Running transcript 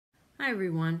Hi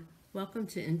everyone, welcome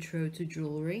to Intro to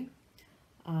Jewelry.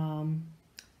 We're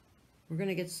going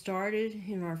to get started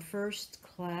in our first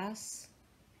class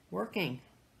working.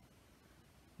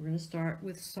 We're going to start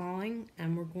with sawing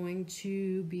and we're going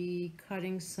to be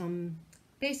cutting some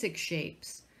basic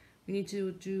shapes. We need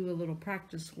to do a little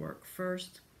practice work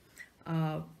first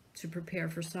to prepare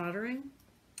for soldering,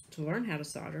 to learn how to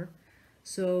solder.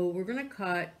 So we're going to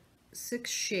cut 6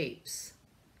 shapes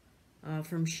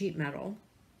from sheet metal.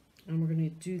 And we're going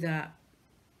to do that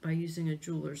by using a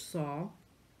jeweler's saw.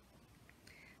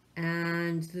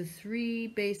 And the 3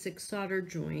 basic solder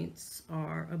joints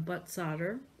are a butt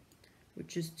solder,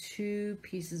 which is 2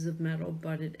 pieces of metal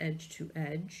butted edge to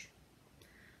edge,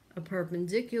 a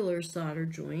perpendicular solder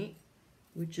joint,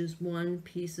 which is 1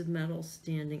 piece of metal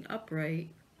standing upright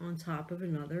on top of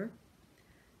another,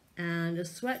 and a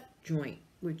sweat joint,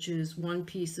 which is 1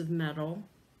 piece of metal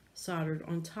soldered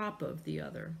on top of the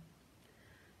other.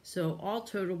 So all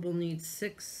total we'll need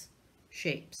 6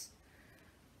 shapes.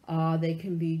 They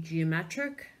can be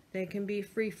geometric, they can be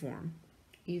freeform,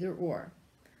 either or.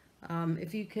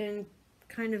 If you can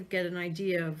kind of get an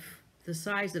idea of the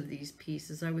size of these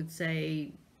pieces, I would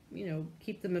say,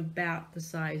 keep them about the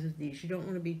size of these. You don't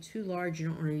want to be too large, you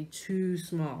don't want to be too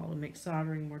small. It'll make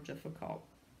soldering more difficult.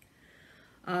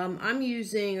 I'm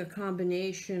using a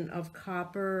combination of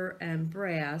copper and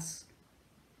brass,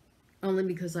 only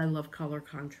because I love color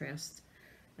contrast,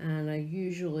 and I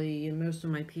usually in most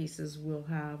of my pieces will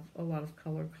have a lot of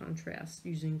color contrast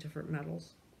using different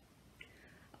metals.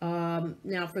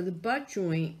 Now for the butt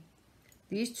joint,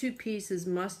 these 2 pieces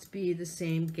must be the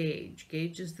same gauge.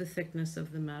 Gauge is the thickness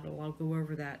of the metal. I'll go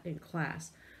over that in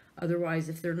class. Otherwise,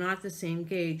 if they're not the same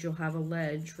gauge, you'll have a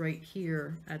ledge right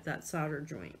here at that solder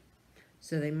joint.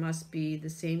 So they must be the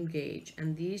same gauge,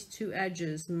 and these 2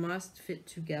 edges must fit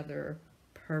together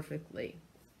perfectly.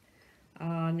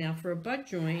 Now for a butt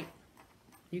joint,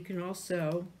 you can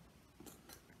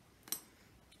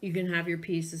have your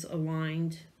pieces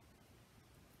aligned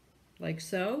like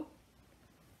so,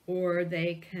 or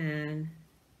they can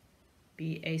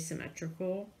be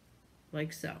asymmetrical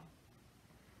like so.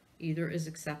 Either is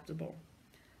acceptable.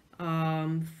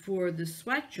 For the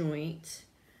sweat joint,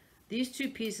 these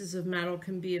 2 pieces of metal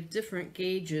can be of different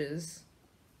gauges,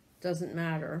 doesn't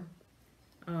matter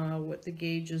what the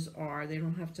gauges are, they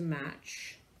don't have to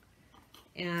match.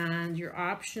 And your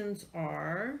options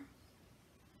are,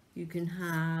 you can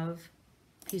have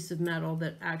a piece of metal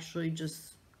that actually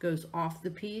just goes off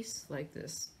the piece like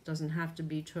this, doesn't have to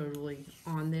be totally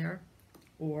on there,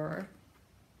 or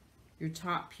your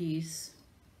top piece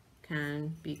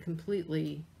can be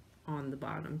completely on the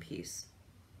bottom piece.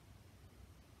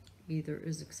 Either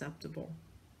is acceptable.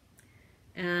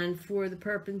 And for the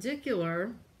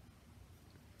perpendicular,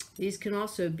 these can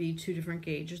also be 2 different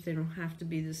gauges. They don't have to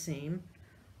be the same.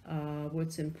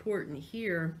 What's important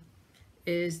here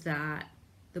is that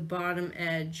the bottom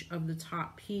edge of the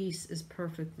top piece is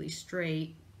perfectly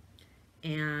straight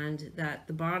and that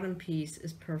the bottom piece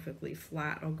is perfectly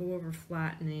flat. I'll go over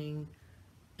flattening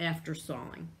after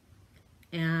sawing.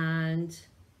 And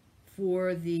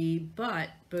for the butt,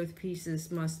 both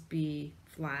pieces must be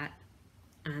flat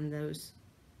and those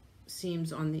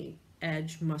seams on the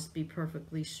edge must be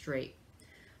perfectly straight.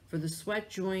 For the sweat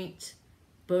joint,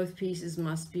 both pieces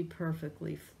must be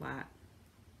perfectly flat.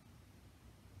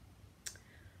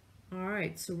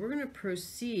 Alright, so we're going to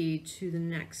proceed to the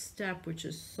next step, which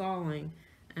is sawing.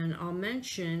 And I'll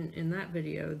mention in that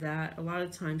video that a lot of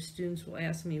times students will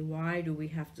ask me, why do we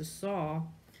have to saw?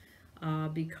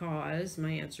 Because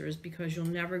my answer is because you'll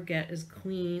never get as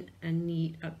clean and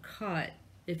neat a cut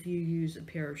if you use a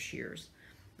pair of shears.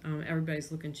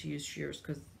 Everybody's looking to use shears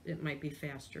because it might be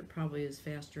faster. It probably is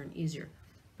faster and easier.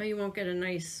 But you won't get a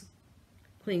nice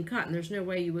clean cut, and there's no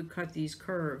way you would cut these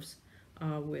curves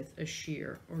with a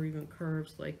shear, or even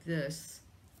curves like this.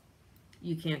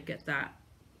 You can't get that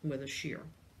with a shear.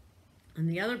 And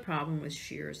the other problem with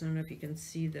shears, I don't know if you can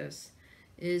see this,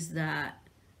 is that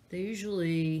they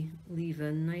usually leave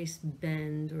a nice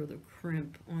bend or the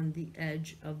crimp on the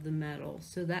edge of the metal.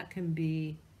 So that can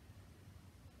be,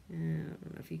 I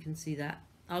don't know if you can see that.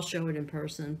 I'll show it in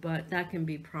person, but that can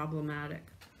be problematic.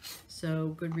 So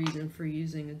good reason for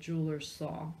using a jeweler's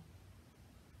saw.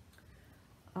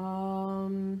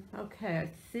 Okay, I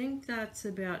think that's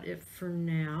about it for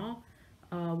now.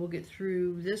 We'll get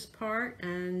through this part,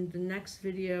 and the next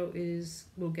video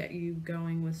will get you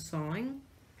going with sawing,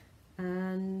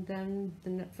 and then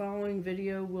the following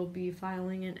video will be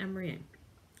filing and emerying.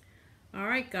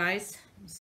 Alright guys.